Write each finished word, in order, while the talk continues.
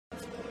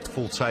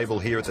full table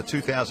here at the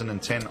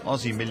 2010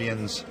 Aussie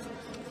Millions.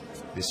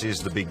 This is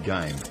the big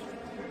game.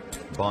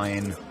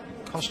 Buy-in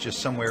cost you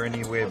somewhere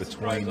anywhere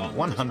between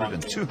 $100,000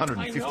 and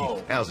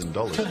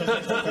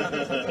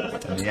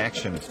 $250,000. And the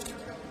action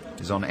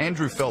is on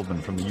Andrew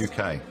Feldman from the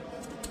UK.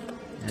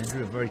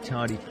 Andrew, a very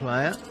tidy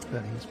player,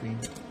 but he's been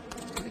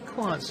pretty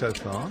quiet so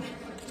far.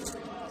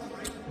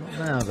 Not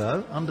now,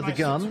 though. Under the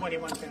gun,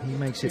 he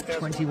makes it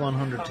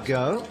 2,100 to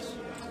go.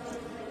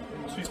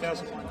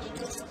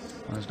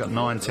 Well, he's got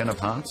 9-10 of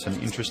hearts, an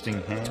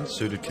interesting hand,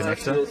 suited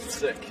connector.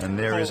 And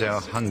there is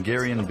our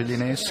Hungarian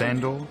billionaire,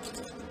 Sandor,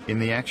 in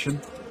the action.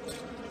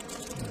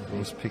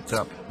 He's picked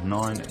up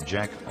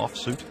 9-jack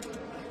offsuit.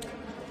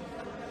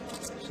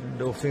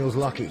 Sandor feels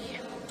lucky.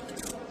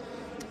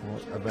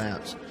 What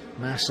about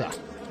Massa?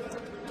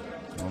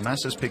 Well,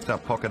 Massa's picked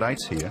up pocket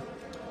eights here.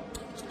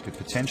 Could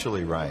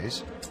potentially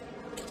raise.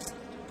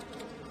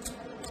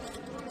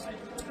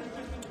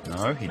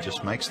 No, he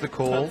just makes the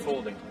call,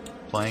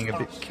 playing a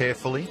bit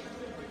carefully.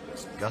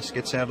 Gus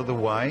gets out of the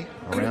way,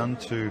 around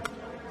to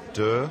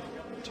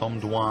Tom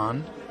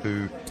Dwan,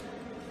 who,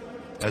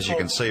 as you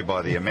can see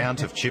by the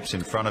amount of chips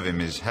in front of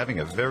him, is having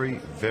a very,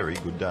 very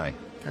good day.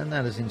 And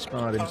that has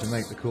inspired him to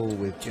make the call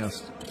with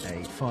just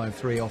a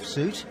 5-3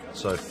 offsuit.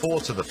 So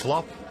 4 to the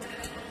flop,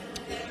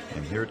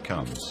 and here it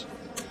comes.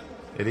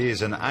 It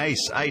is an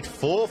ace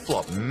 8-4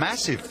 flop,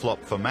 massive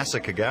flop for Masa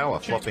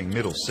Kagawa, flopping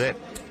middle set.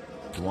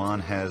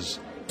 Dwan has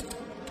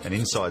an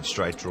inside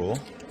straight draw.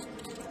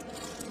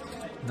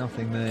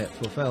 Nothing there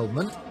for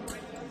Feldman.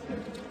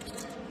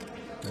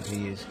 But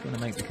he is going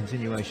to make the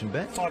continuation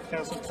bet.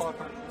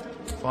 5,500.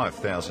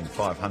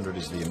 5,500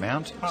 is the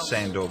amount.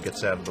 Sandor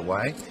gets out of the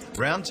way.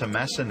 Round to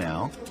Massa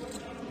now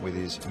with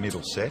his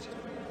middle set.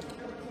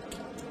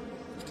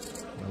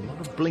 A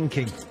lot of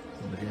blinking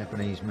from the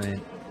Japanese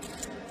man.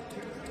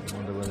 I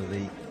wonder whether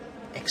the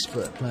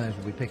expert players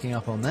will be picking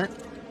up on that.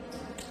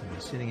 So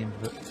he's sitting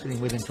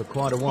with him for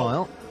quite a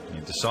while.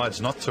 He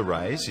decides not to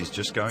raise. He's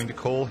just going to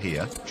call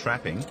here,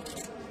 trapping.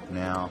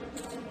 Now,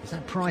 is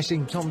that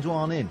pricing Tom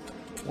Dwan in?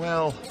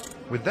 Well,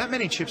 with that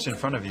many chips in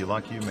front of you,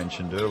 like you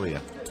mentioned earlier,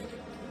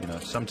 you know,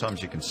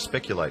 sometimes you can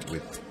speculate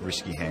with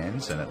risky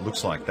hands, and it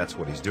looks like that's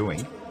what he's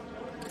doing.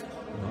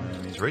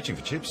 And he's reaching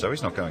for chips, so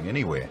he's not going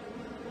anywhere.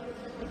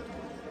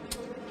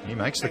 He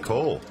makes the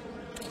call,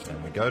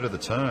 and we go to the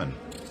turn.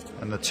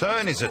 And the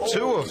turn is a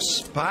 2 of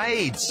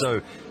spades,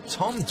 so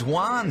Tom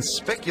Dwan's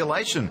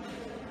speculation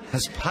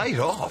has paid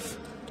off.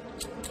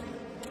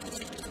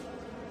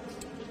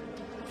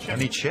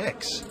 And he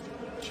checks.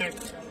 Check.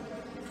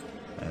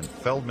 And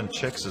Feldman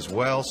checks as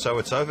well, so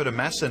it's over to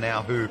Massa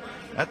now, who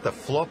at the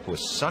flop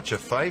was such a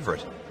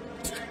favourite,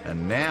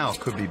 and now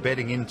could be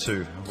betting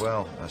into,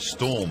 well, a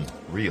storm,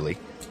 really.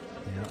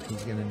 Yeah,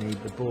 he's going to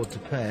need the board to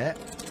pair.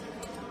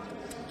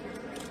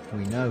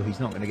 We know he's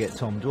not going to get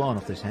Tom Dwan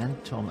off this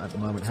hand. Tom at the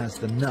moment has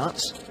the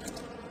nuts.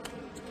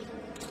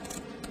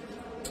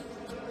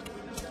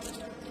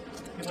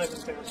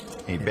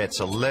 11,000. He bets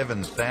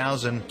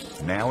 11,000.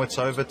 Now it's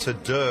over to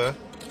Durr.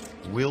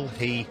 Will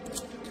he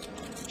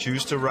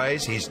choose to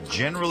raise? He's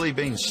generally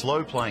been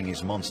slow playing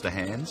his monster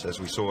hands, as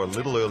we saw a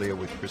little earlier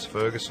with Chris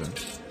Ferguson.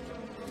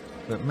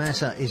 But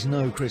Massa is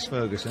no Chris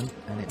Ferguson,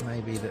 and it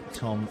may be that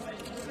Tom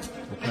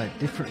will play it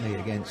differently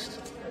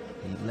against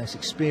the less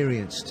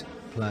experienced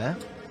player.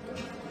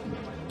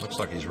 Looks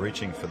like he's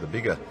reaching for the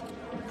bigger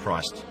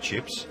priced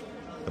chips,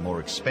 the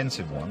more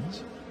expensive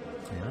ones.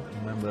 Yeah,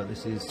 remember,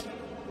 this is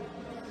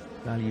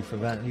value for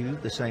value,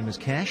 the same as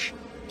cash.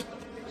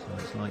 So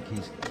it's like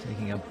he's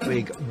taking a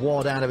big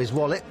wad out of his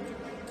wallet.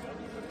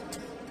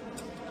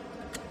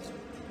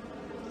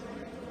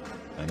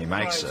 And he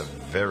makes a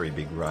very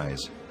big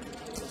raise.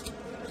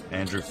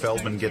 Andrew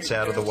Feldman gets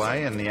out of the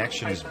way, and the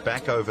action is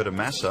back over to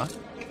Massa.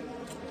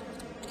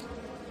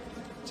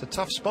 It's a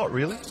tough spot,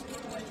 really.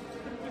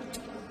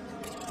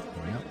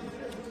 Yeah.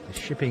 The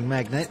shipping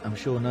magnate, I'm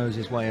sure, knows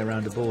his way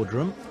around a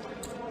boardroom.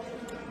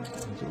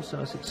 He's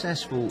also a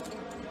successful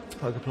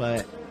poker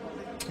player,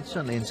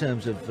 certainly in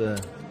terms of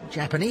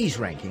Japanese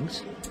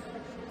rankings.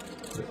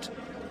 But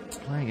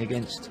playing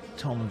against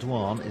Tom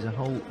Dwan is a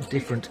whole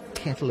different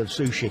kettle of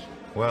sushi.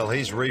 Well,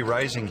 he's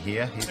re-raising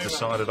here. He's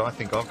decided, I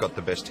think I've got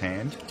the best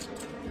hand.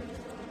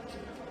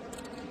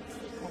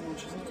 How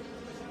much is it?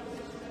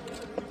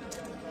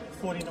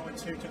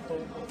 49,200 to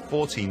call.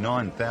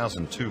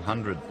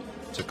 49,200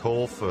 to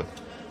call for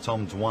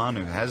Tom Dwan,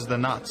 who has the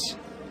nuts.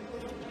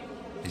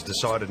 He's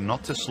decided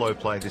not to slow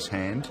play this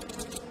hand,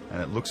 and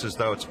it looks as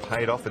though it's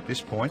paid off at this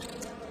point.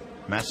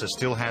 Massa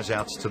still has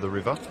outs to the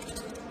river.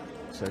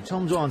 So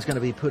Tom Dwan's going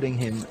to be putting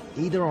him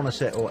either on a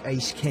set or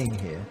ace-king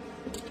here.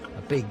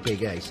 A big,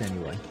 big ace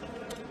anyway.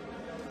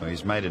 Well,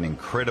 he's made an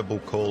incredible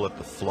call at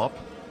the flop,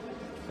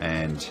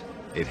 and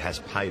it has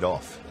paid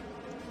off.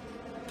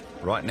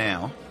 Right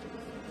now,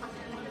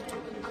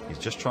 he's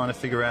just trying to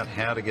figure out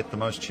how to get the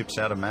most chips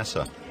out of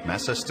Massa.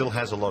 Massa still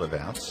has a lot of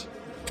outs.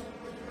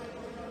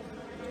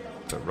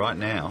 But right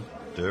now,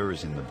 Durr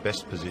is in the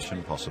best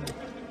position possible.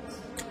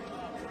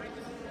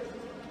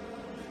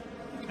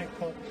 Okay,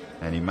 call.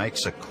 And he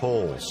makes a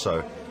call,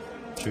 so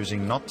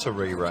choosing not to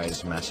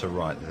re-raise Massa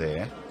right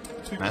there.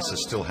 Massa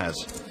still has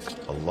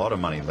a lot of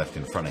money left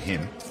in front of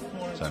him.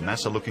 So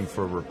Massa looking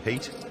for a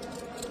repeat.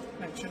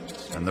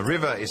 And the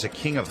river is a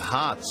king of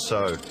hearts,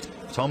 so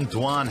Tom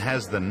Dwan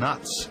has the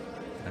nuts.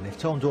 And if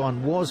Tom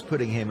Dwan was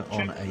putting him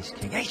on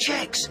ace-king, he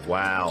checks!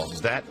 Wow,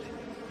 that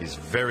is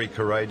very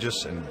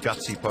courageous and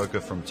gutsy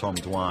poker from Tom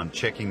Dwan.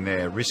 Checking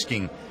there,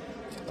 risking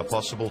a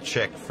possible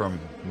check from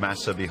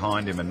Massa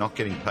behind him and not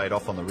getting paid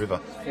off on the river.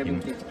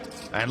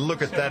 And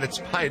look at that, it's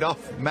paid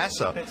off.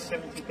 Massa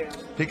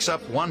picks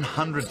up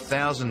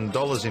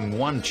 $100,000 in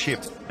one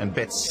chip and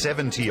bets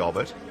 70 of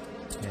it.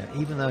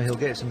 Yeah, even though he'll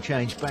get some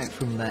change back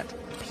from that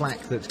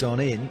plaque that's gone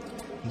in,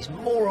 he's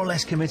more or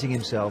less committing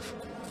himself.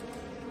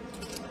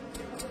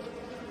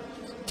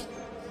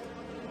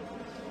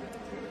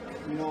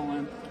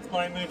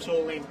 Line moves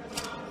all in.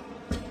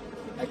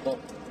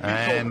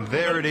 And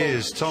there it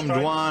is, Tom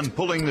Dwan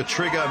pulling the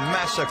trigger,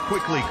 Massa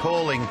quickly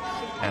calling.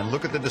 And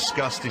look at the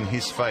disgust in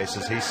his face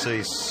as he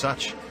sees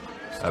such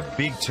a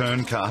big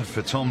turn card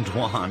for Tom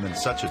Dwan and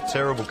such a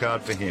terrible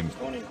card for him.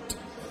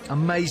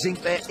 Amazing.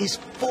 There is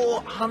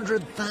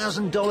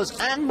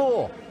 $400,000 and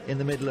more in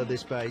the middle of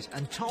this base,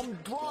 and Tom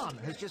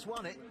Dwan has just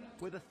won it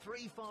with a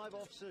 3-5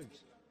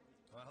 offsuit.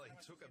 Well, he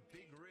took a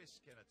big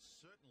risk and it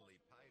certainly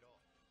paid off.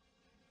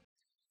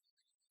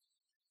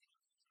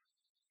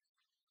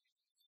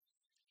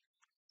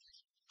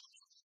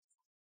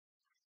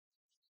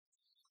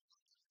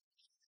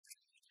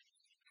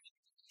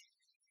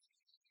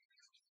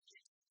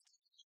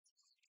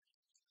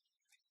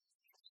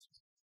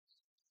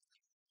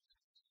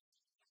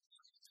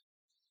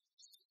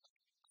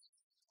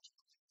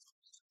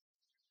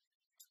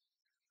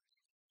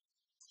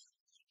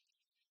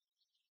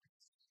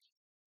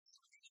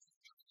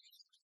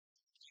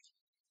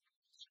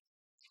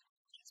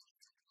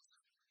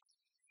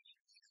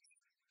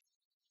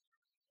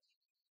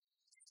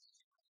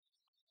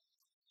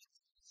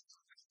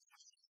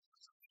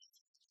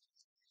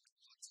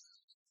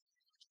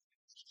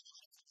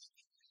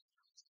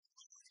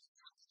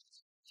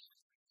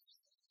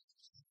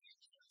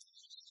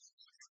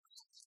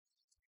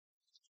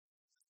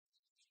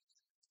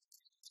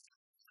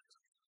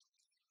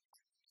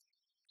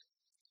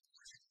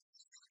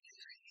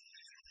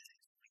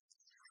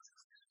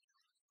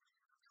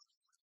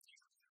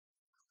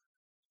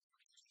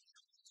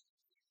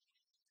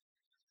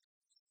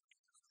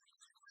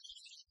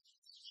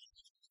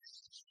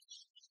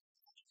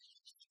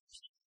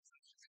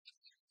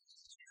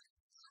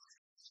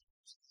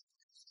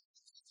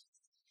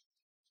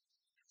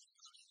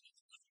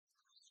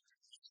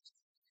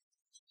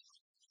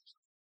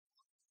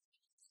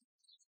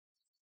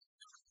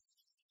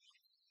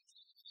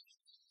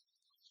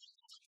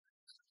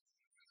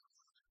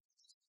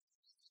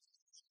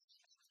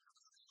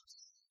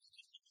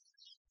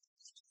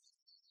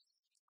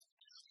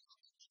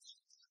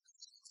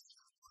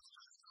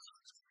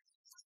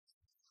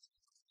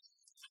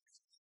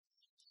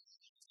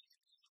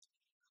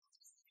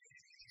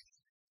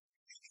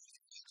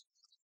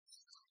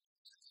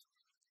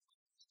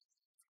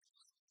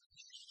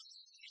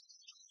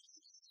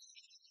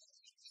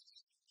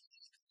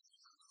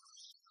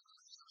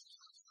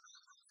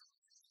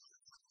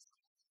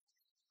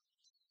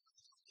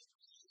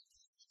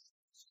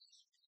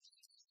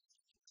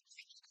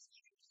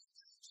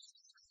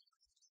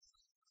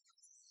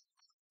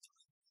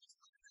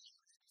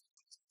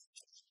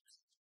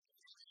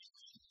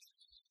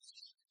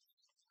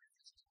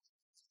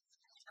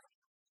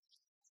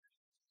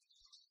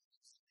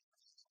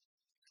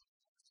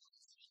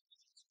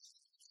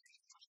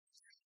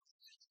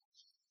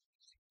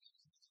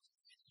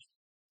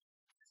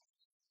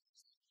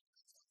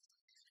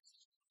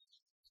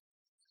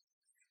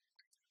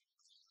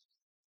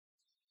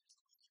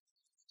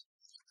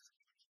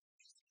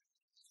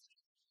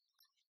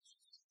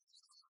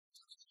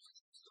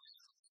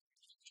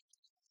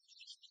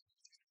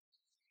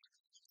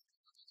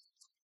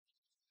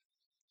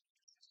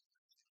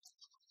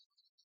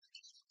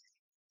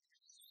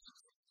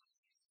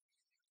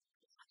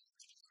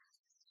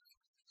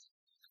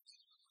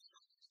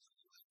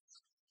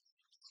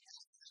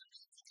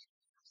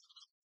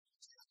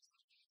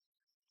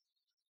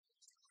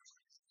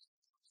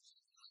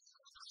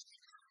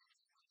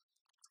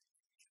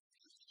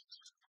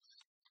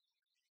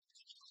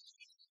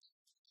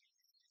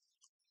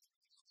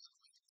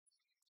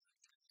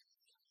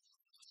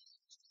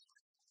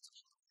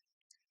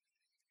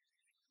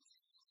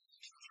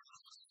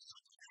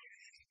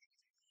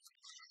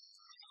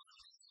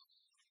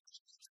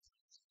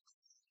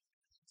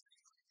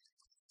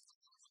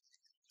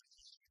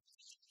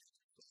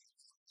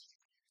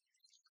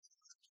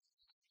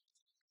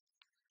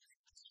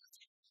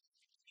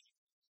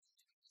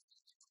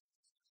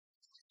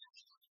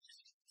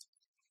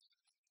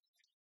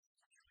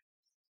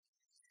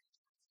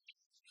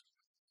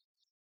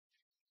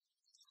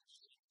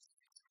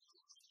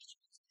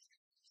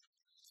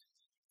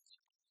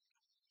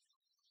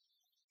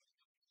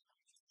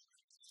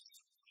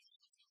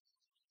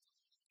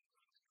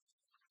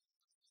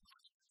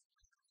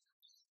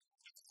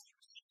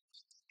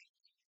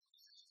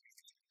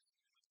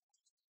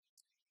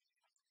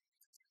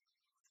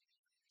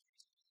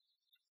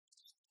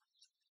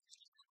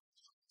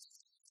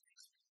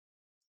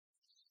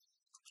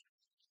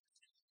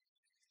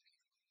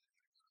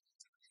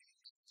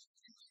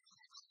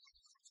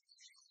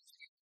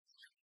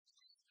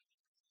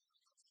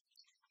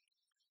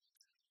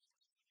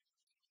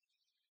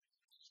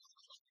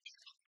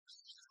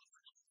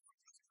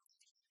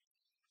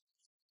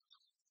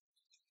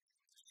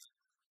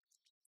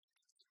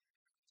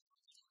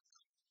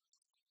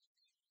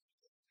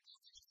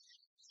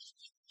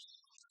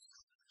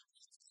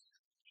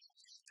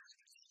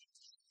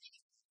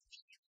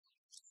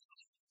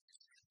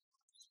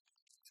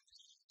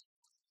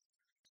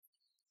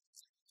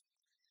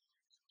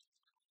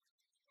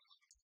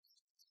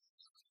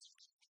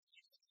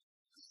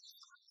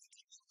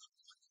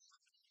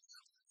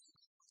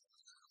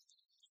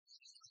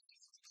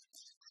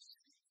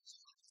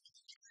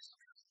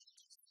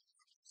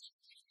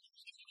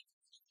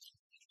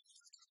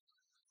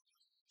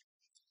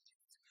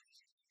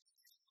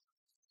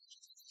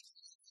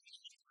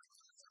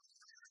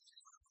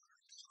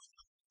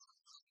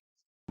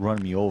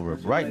 run me over.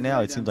 Right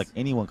now, it seems like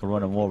anyone can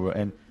run him over.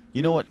 And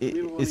you know what?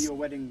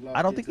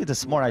 I don't think it's a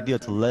smart idea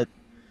to let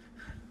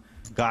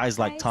guys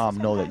like Tom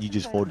know that you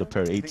just folded a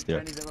pair of 8s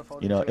there.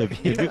 You know,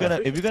 if you're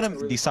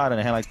gonna decide on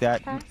a hand like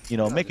that, you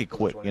know, make it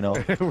quick. You know,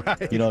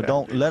 Right. you know,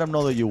 don't let them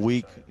know that you're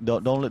weak.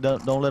 Don't let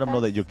them know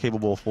that you're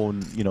capable of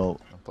folding. You know,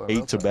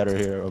 8s or better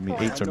here. I mean,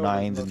 8s or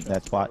 9s in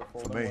that spot.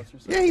 For me.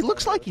 Yeah, he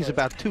looks like he's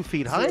about 2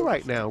 feet high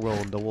right now,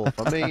 Rolling the Wolf.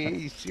 I mean,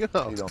 he's, you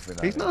know,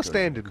 he's not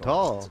standing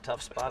tall. It's a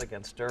tough spot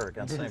against her,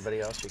 against anybody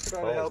else you could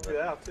Trying to help fold.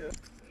 you out, too.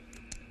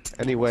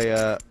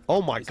 Anyway,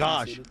 oh my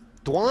gosh.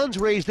 Dwan's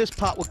raised this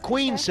pot with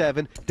Queen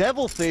 7.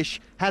 Devilfish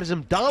has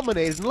him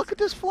dominated. And look at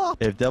this flop.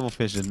 If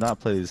Devilfish does not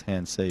play this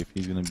hand safe,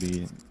 he's gonna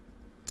be in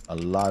a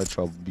lot of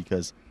trouble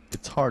because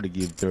it's hard to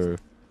give Dur,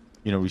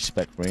 you know,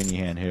 respect for any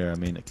hand here. I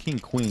mean, a King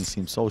Queen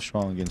seems so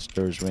strong against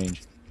Dur's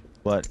range,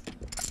 but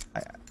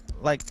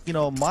like, you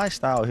know, my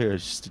style here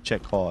is just to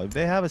check call. If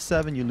they have a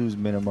 7, you lose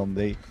minimum.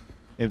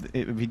 If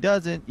he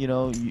doesn't, you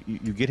know,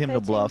 you get him to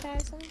bluff.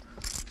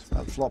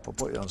 That flop will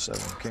put you on 7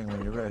 king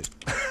when you're raised.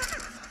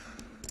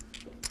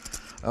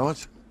 How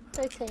much?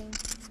 13.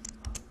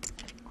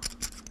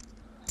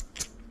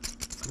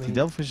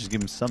 Devilfish is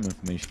giving some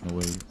information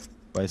away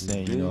by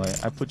saying, you know,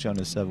 I put you on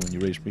a 7 when you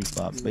raise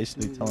pre-flop.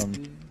 Basically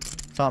telling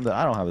Tom that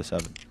I don't have a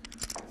 7.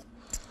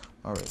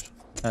 All right.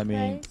 I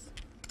mean,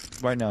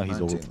 Raise. right now he's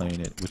 19.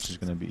 overplaying it, which is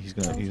gonna be he's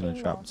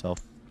gonna trap himself.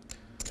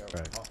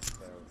 Right.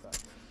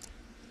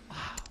 Wow.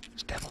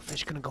 Is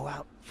Devilfish going to go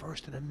out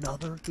first in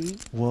another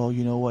heat? Well,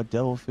 you know what,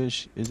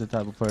 Devilfish is the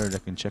type of player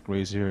that can check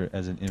raise here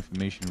as an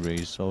information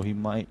raise, so he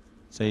might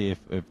say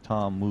if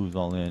Tom moves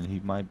all in,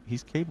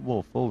 he's capable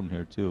of folding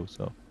here too.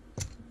 So.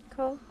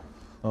 Cool.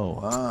 Oh,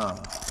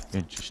 Wow.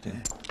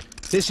 interesting.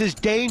 This is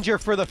danger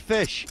for the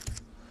fish.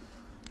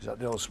 Is that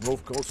the old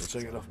smooth coat? So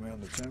take it off me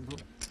on the temple.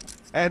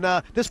 And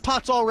this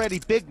pot's already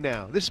big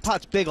now. This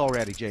pot's big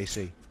already,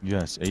 JC.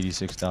 Yes,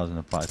 86,000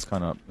 a pot. It's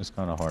kind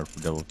of hard for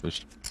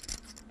Devilfish.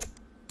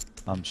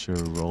 I'm sure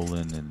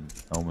Roland and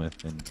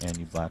Elmith and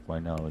Andy Black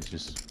right now is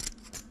just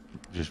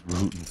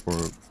rooting for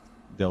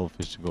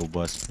Devilfish to go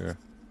bust here.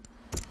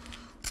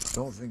 I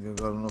don't think I've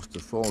got enough to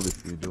fold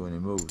if you do any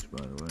moves,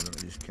 by the way.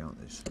 Let me just count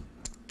this.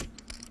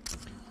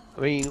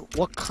 I mean,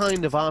 what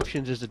kind of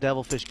options has the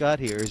Devilfish got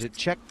here? Is it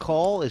check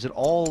call? Is it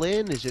all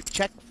in? Is it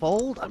check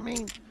fold? I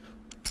mean,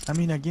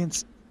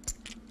 against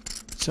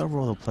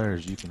several of the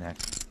players you can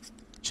actually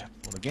check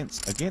fold.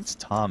 Against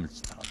Tom it's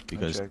tough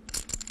because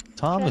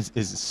Tom is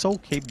so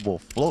capable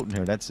of floating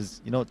here. That's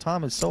his, you know,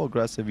 Tom is so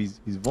aggressive. He's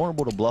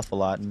vulnerable to bluff a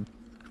lot, and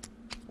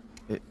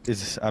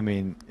I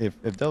mean,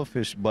 if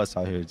Devilfish busts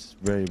out here, it's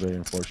very, very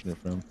unfortunate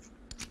for him.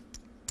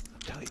 I'll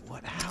tell you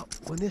what,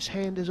 when this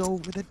hand is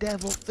over, the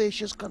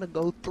Devilfish is gonna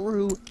go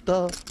through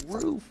the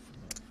roof.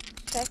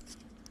 Check.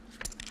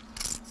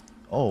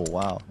 Oh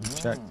wow,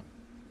 check.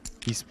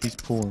 He's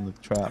pulling the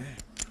trap.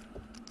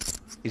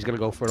 He's gonna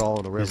go for it all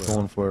in the river. He's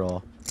going for it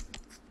all.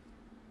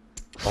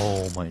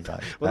 Oh my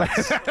god. Well,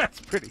 that's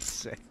pretty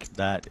sick.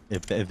 That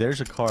if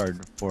there's a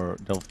card for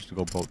Devilfish to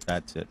go broke,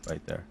 that's it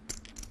right there.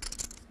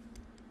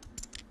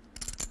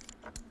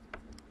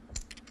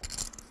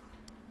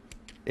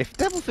 If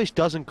Devilfish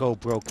doesn't go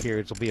broke here,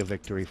 it'll be a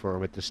victory for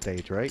him at this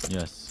stage, right?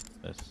 Yes,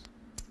 yes.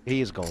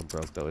 He is going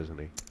broke, though, isn't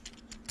he?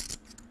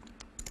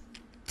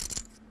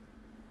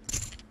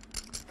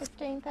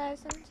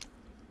 15,000.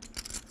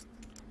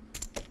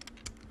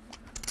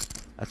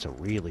 That's a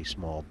really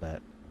small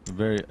bet.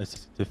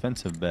 It's a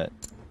defensive bet.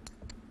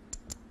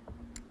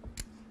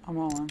 I'm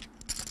all in.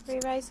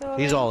 Re-raise all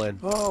He's in. all in.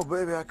 Oh,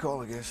 baby, I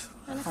call, I guess.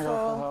 And a I got a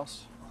full four.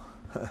 house.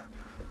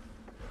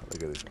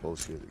 Look at this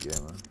bullshit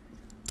again, man.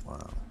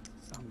 Wow.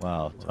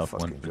 Wow, What a tough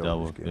one fucking for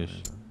job this game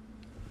Devilfish. is.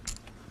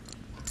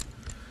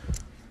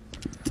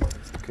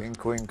 King,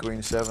 queen,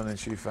 queen 7, and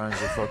she finds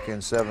a fucking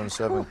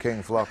 7-7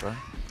 king flopper.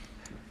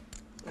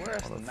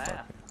 Where's the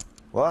math?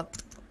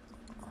 What?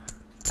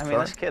 I mean,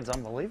 this kid's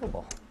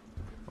unbelievable.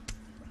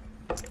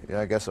 Yeah,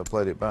 I guess I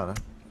played it better.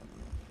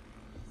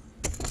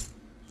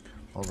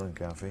 Hold on,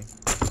 Caffey.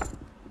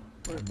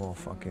 One more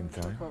fucking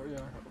time.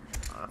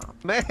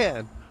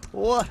 Man,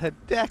 what a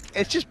deck.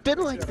 It's just been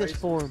like this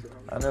for him.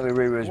 I nearly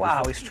re-raised Wow,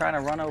 before. he's trying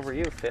to run over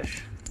you,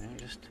 Fish. And you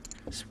just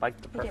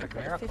spiked the You didn't perfect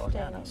put miracle.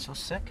 15. Yeah, that's so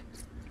sick.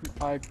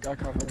 I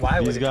covered. Why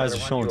would These he try guys to are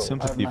run showing you over?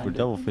 sympathy for 90.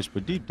 Devilfish,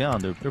 but deep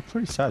down they're pretty I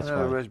nearly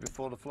satisfied. raised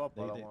before the flop,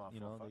 but I They, want you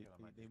know, fuck it,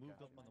 I might they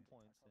moved up on the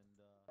points and.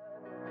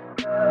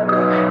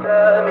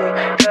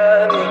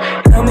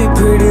 Tell me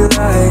pretty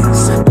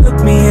lies, look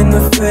me in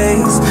the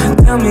face.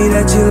 Tell me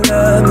that you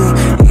love me,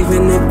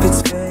 even if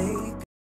it's